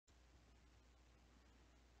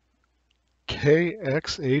Hey,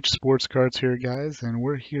 XH Sports Cards here, guys, and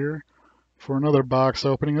we're here for another box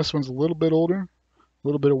opening. This one's a little bit older, a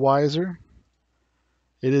little bit wiser.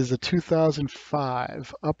 It is the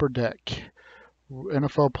 2005 Upper Deck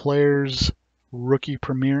NFL Players Rookie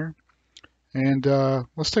Premiere. And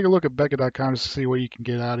let's take a look at Becca.com just to see what you can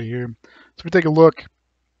get out of here. So if we take a look,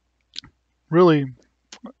 really,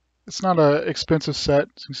 it's not an expensive set.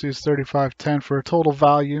 As you can see, it's $35.10 for a total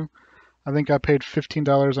value. I think I paid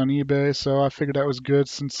 $15 on eBay, so I figured that was good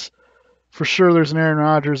since for sure there's an Aaron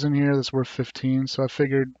Rodgers in here that's worth 15. So I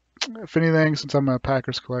figured, if anything, since I'm a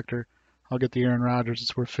Packers collector, I'll get the Aaron Rodgers.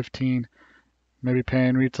 It's worth 15. Maybe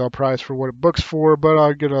paying retail price for what it books for, but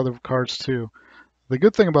I'll get other cards too. The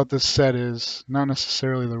good thing about this set is not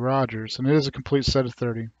necessarily the Rodgers, and it is a complete set of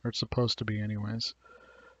 30, or it's supposed to be anyways.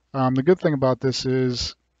 The good thing about this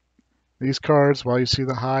is these cards, while you see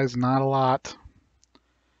the highs, not a lot,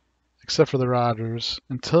 except for the Rodgers,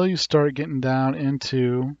 until you start getting down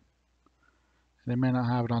into, they may not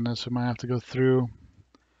have it on this, we might have to go through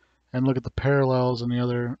and look at the parallels in the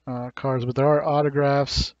other cards, but there are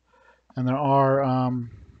autographs and there are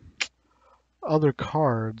other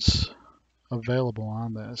cards available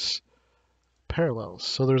on this. Parallels.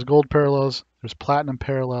 So there's gold parallels, there's platinum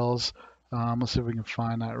parallels. Let's see if we can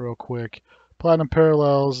find that real quick. Platinum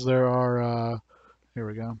parallels, there are, here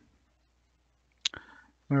we go.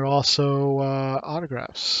 There are also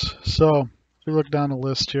autographs. So if we look down the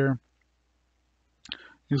list here,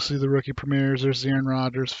 you'll see the rookie premieres. There's the Aaron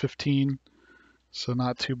Rodgers, 15. So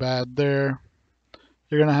not too bad there.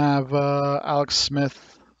 You're going to have Alex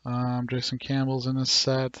Smith, Jason Campbell's in this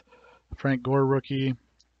set, Frank Gore rookie,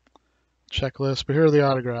 checklist. But here are the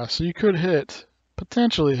autographs. So you could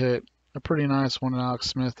potentially hit a pretty nice one in Alex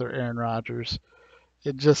Smith or Aaron Rodgers.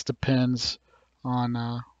 It just depends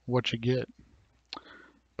on what you get.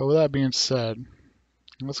 But with that being said,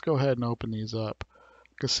 let's go ahead and open these up.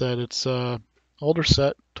 Like I said, it's an older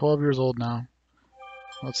set, 12 years old now.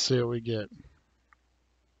 Let's see what we get.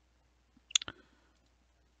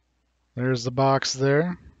 There's the box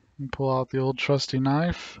there. Pull out the old trusty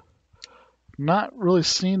knife. Not really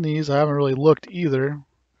seen these. I haven't really looked either.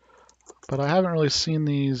 But I haven't really seen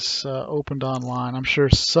these opened online. I'm sure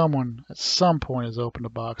someone at some point has opened a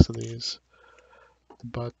box of these.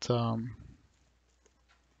 But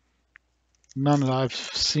none that I've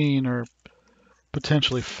seen or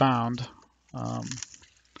potentially found.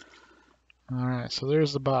 Alright, so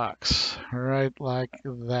there's the box. Right like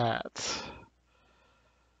that.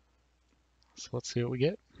 So let's see what we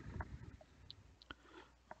get.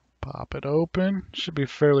 Pop it open. Should be a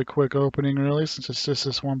fairly quick opening, really, since it's just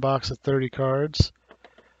this one box of 30 cards.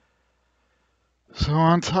 So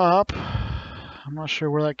on top, I'm not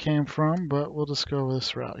sure where that came from, but we'll just go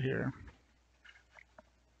this route here.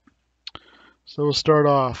 So we'll start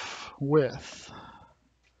off with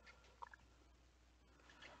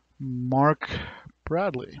Mark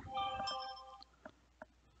Bradley.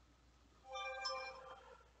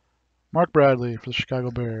 Mark Bradley for the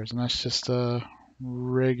Chicago Bears, and that's just a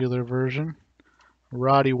regular version.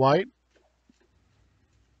 Roddy White.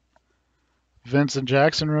 Vincent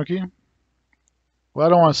Jackson rookie. Well, I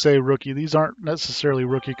don't want to say rookie. These aren't necessarily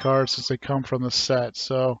rookie cards since they come from the set,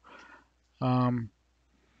 so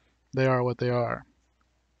they are what they are.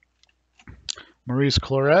 Maurice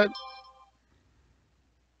Clarett.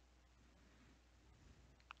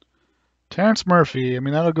 Terrence Murphy. I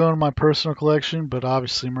mean, that'll go in my personal collection, but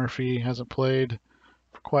obviously Murphy hasn't played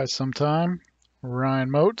for quite some time. Ryan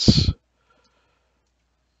Moats.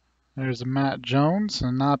 There's a Matt Jones,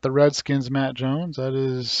 and not the Redskins Matt Jones. That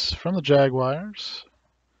is from the Jaguars.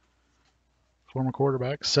 Former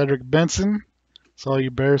quarterback. Cedric Benson. It's all you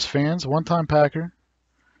Bears fans. One-time Packer.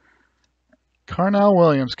 Carnell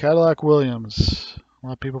Williams, Cadillac Williams. A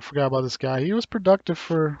lot of people forgot about this guy. He was productive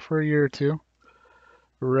for a year or two.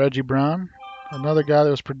 Reggie Brown, another guy that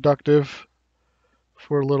was productive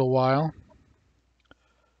for a little while.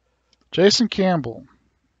 Jason Campbell.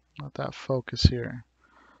 Let that focus here.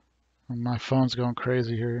 My phone's going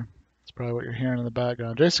crazy here. That's probably what you're hearing in the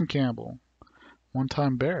background. Jason Campbell,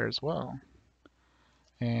 one-time Bear as well.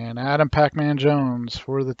 And Adam Pac-Man Jones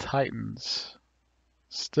for the Titans.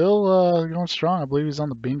 Still going strong. I believe he's on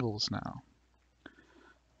the Bengals now.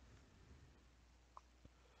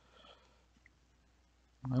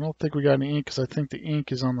 I don't think we got any ink because I think the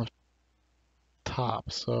ink is on the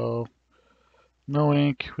top. So no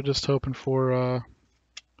ink. We're just hoping for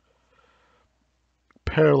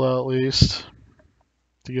parallel at least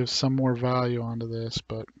to give some more value onto this,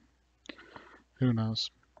 but who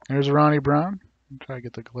knows. There's Ronnie Brown. Try to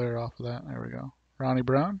get the glare off of that. There we go. Ronnie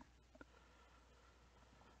Brown.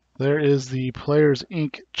 There is the Players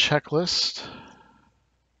Inc. checklist.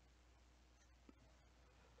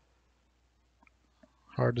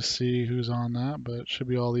 Hard to see who's on that, but it should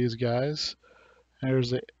be all these guys.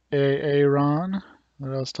 There's the Aaron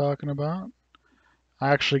that I was talking about.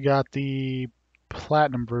 I actually got the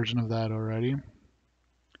platinum version of that already.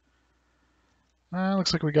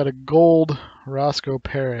 Looks like we got a gold Roscoe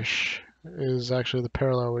Parrish is actually the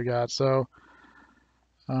parallel we got. So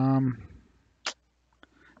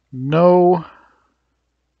no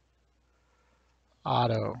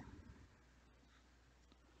auto.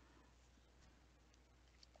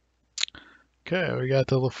 Okay, we got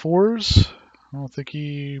the LaFours. I don't think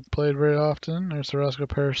he played very often. There's the Roscoe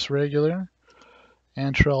Parrish regular.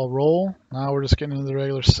 Antrell Roll. Now we're just getting into the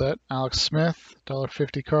regular set. Alex Smith,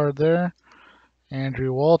 $1.50 card there.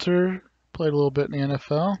 Andrew Walter, played a little bit in the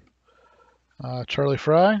NFL. Charlie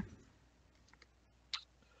Fry.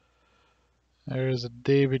 There's a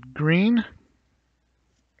David Green.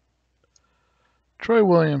 Troy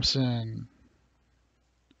Williamson.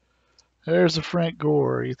 There's a Frank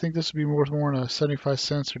Gore. You think this would be worth more than 75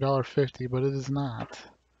 cents or $1.50, but it is not.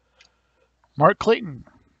 Mark Clayton.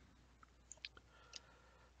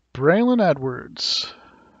 Braylon Edwards.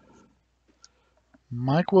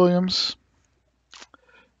 Mike Williams.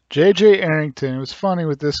 J.J. Arrington. It was funny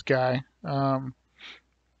with this guy.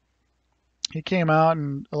 He came out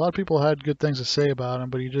and a lot of people had good things to say about him,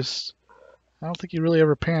 but I don't think he really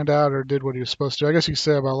ever panned out or did what he was supposed to. I guess you could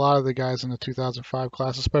say about a lot of the guys in the 2005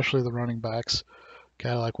 class, especially the running backs.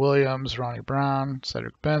 Guy like Williams, Ronnie Brown,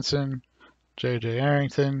 Cedric Benson, J.J.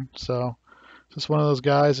 Arrington. So just one of those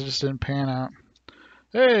guys that just didn't pan out.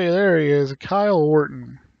 Hey, there he is, Kyle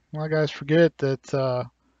Orton. A lot of guys forget that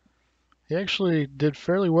he actually did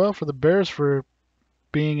fairly well for the Bears for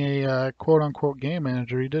being a quote-unquote game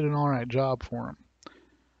manager. He did an all right job for him.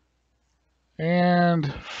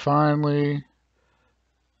 And finally,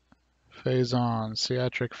 Faison,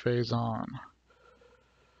 Ciatric Faison.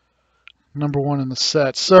 Number 1 in the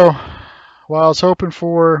set. So, while I was hoping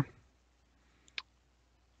for,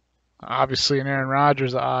 obviously, an Aaron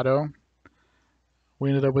Rodgers auto, we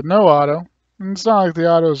ended up with no auto. And it's not like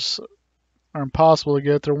the autos are impossible to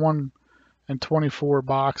get. They're 1 in 24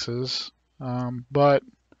 boxes. But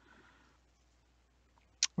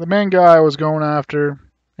the main guy I was going after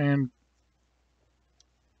and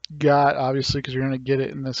got, obviously, because you're going to get it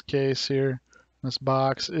in this case here, in this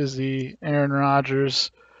box, is the Aaron Rodgers.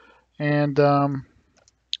 And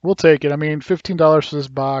we'll take it. I mean, $15 for this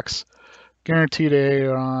box, guaranteed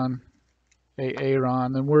Aaron,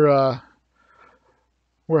 then we're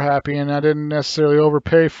happy. And I didn't necessarily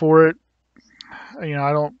overpay for it. You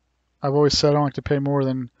know, I've always said I don't like to pay more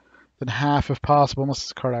than half if possible, unless it's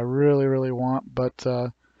a card I really, really want. But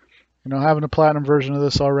you know, having a platinum version of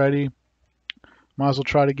this already, might as well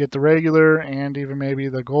try to get the regular and even maybe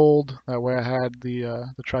the gold. That way I had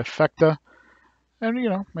the trifecta. And, you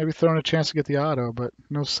know, maybe throwing a chance to get the auto, but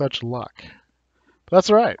no such luck. But that's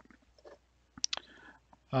all right.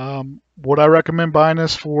 Would I recommend buying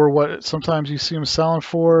this for what sometimes you see them selling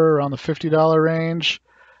for, around the $50 range?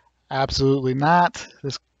 Absolutely not.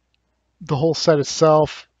 The whole set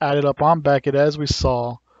itself, added up on Beckett, as we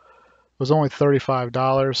saw, was only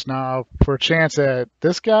 $35. Now, for a chance at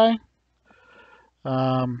this guy,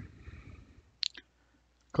 click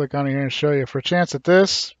on it here and show you. For a chance at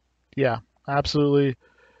this, yeah, absolutely,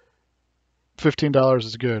 $15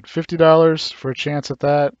 is good. $50 for a chance at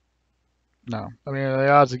that, no. I mean,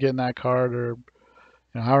 the odds of getting that card are, you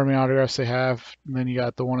know, however many autographs they have, and then you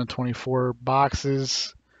got the 1 in 24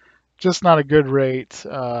 boxes. Just not a good rate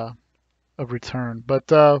of return. But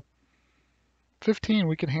 15,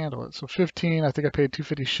 we can handle it. So 15, I think I paid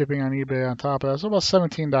 $2.50 shipping on eBay on top of that. So about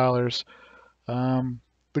 $17.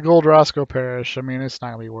 The gold Roscoe Parrish, I mean, it's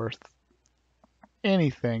not gonna be worth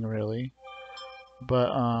anything really. But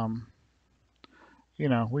you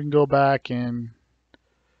know, we can go back and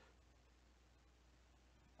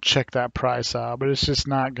check that price out, but it's just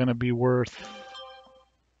not gonna be worth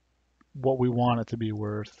what we want it to be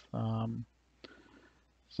worth.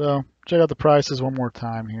 So check out the prices one more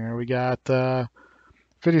time here. We got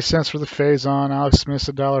 50 cents for the Faison, Alex Smith's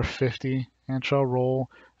 $1.50, Antrell Roll.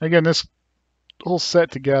 Again, this whole set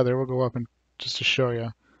together, we'll go up and just to show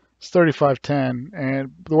you, it's $35.10.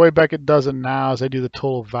 And the way Beckett does it now is they do the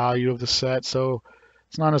total value of the set. So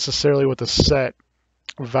it's not necessarily what the set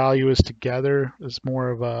value is together. It's more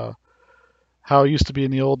of a how it used to be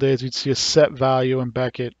in the old days. You'd see a set value in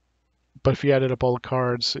Beckett, but if you added up all the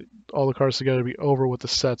cards together would be over what the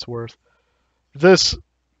set's worth. This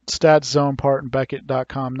stat zone part in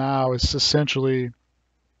Beckett.com now is essentially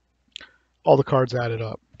all the cards added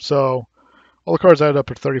up. So All the cards added up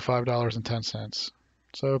to $35.10.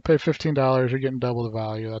 So pay $15, you're getting double the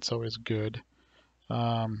value. That's always good.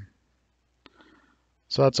 Um,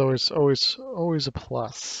 so that's always a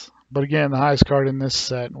plus. But again, the highest card in this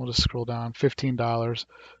set, we'll just scroll down, $15.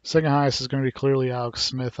 Second highest is going to be clearly Alex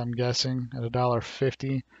Smith, I'm guessing, at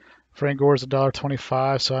 $1.50. Frank Gore's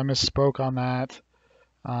 $1.25, so I misspoke on that.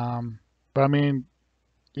 But I mean,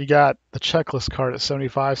 you got the checklist card at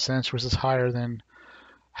 75 cents, which is higher than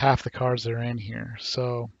half the cards that are in here.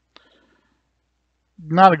 So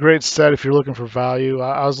not a great set if you're looking for value.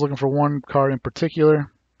 I was looking for one card in particular.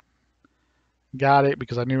 Got it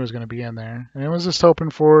because I knew it was going to be in there, and I was just hoping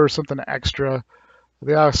for something extra.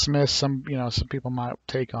 The Alex Smith, some people might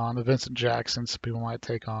take on. The Vincent Jackson, some people might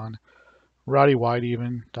take on. Roddy White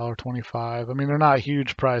even, $1.25. I mean, they're not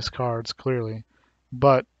huge price cards clearly,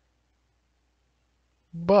 but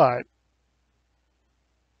for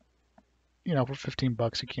 15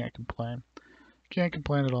 bucks you can't complain. Can't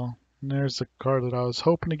complain at all. And there's the card that I was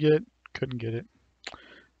hoping to get, couldn't get it,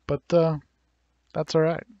 but that's all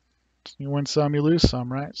right. You win some, you lose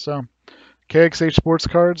some, right? So KXH Sports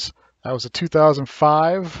Cards. That was a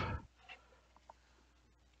 2005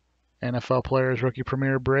 NFL Players Rookie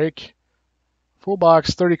Premier Break. Full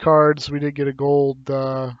box, 30 cards. We did get a gold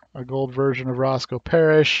version of Roscoe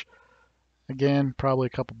Parrish. Again, probably a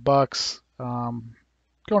couple bucks. Going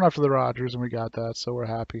after the Rodgers, and we got that, so we're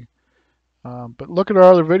happy. But look at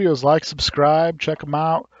our other videos. Like, subscribe, check them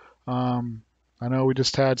out. I know we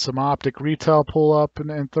just had some Optic Retail pull up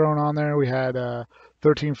and thrown on there. We had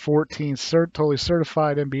 13-14 totally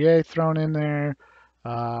certified NBA thrown in there.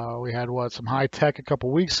 We had some high tech a couple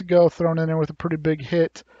weeks ago thrown in there with a pretty big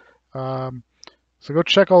hit. So go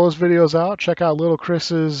check all those videos out. Check out Little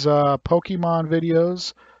Chris's Pokemon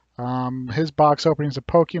videos. His box openings of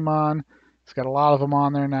Pokemon. He's got a lot of them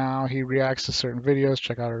on there now. He reacts to certain videos.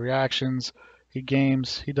 Check out our reactions. He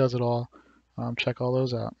games. He does it all. Check all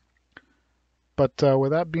those out. But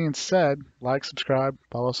with that being said, like, subscribe,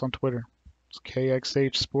 follow us on Twitter. It's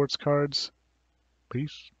KXH Sports Cards.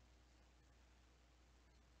 Peace.